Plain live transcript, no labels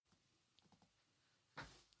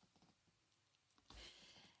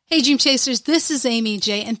Hey Dream Chasers, this is Amy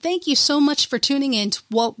J, and thank you so much for tuning in to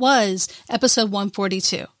what was episode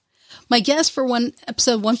 142. My guest for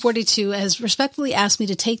episode 142 has respectfully asked me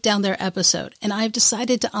to take down their episode, and I have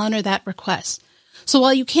decided to honor that request. So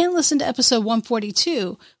while you can't listen to episode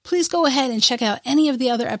 142, please go ahead and check out any of the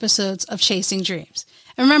other episodes of Chasing Dreams.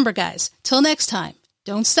 And remember guys, till next time,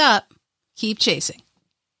 don't stop, keep chasing.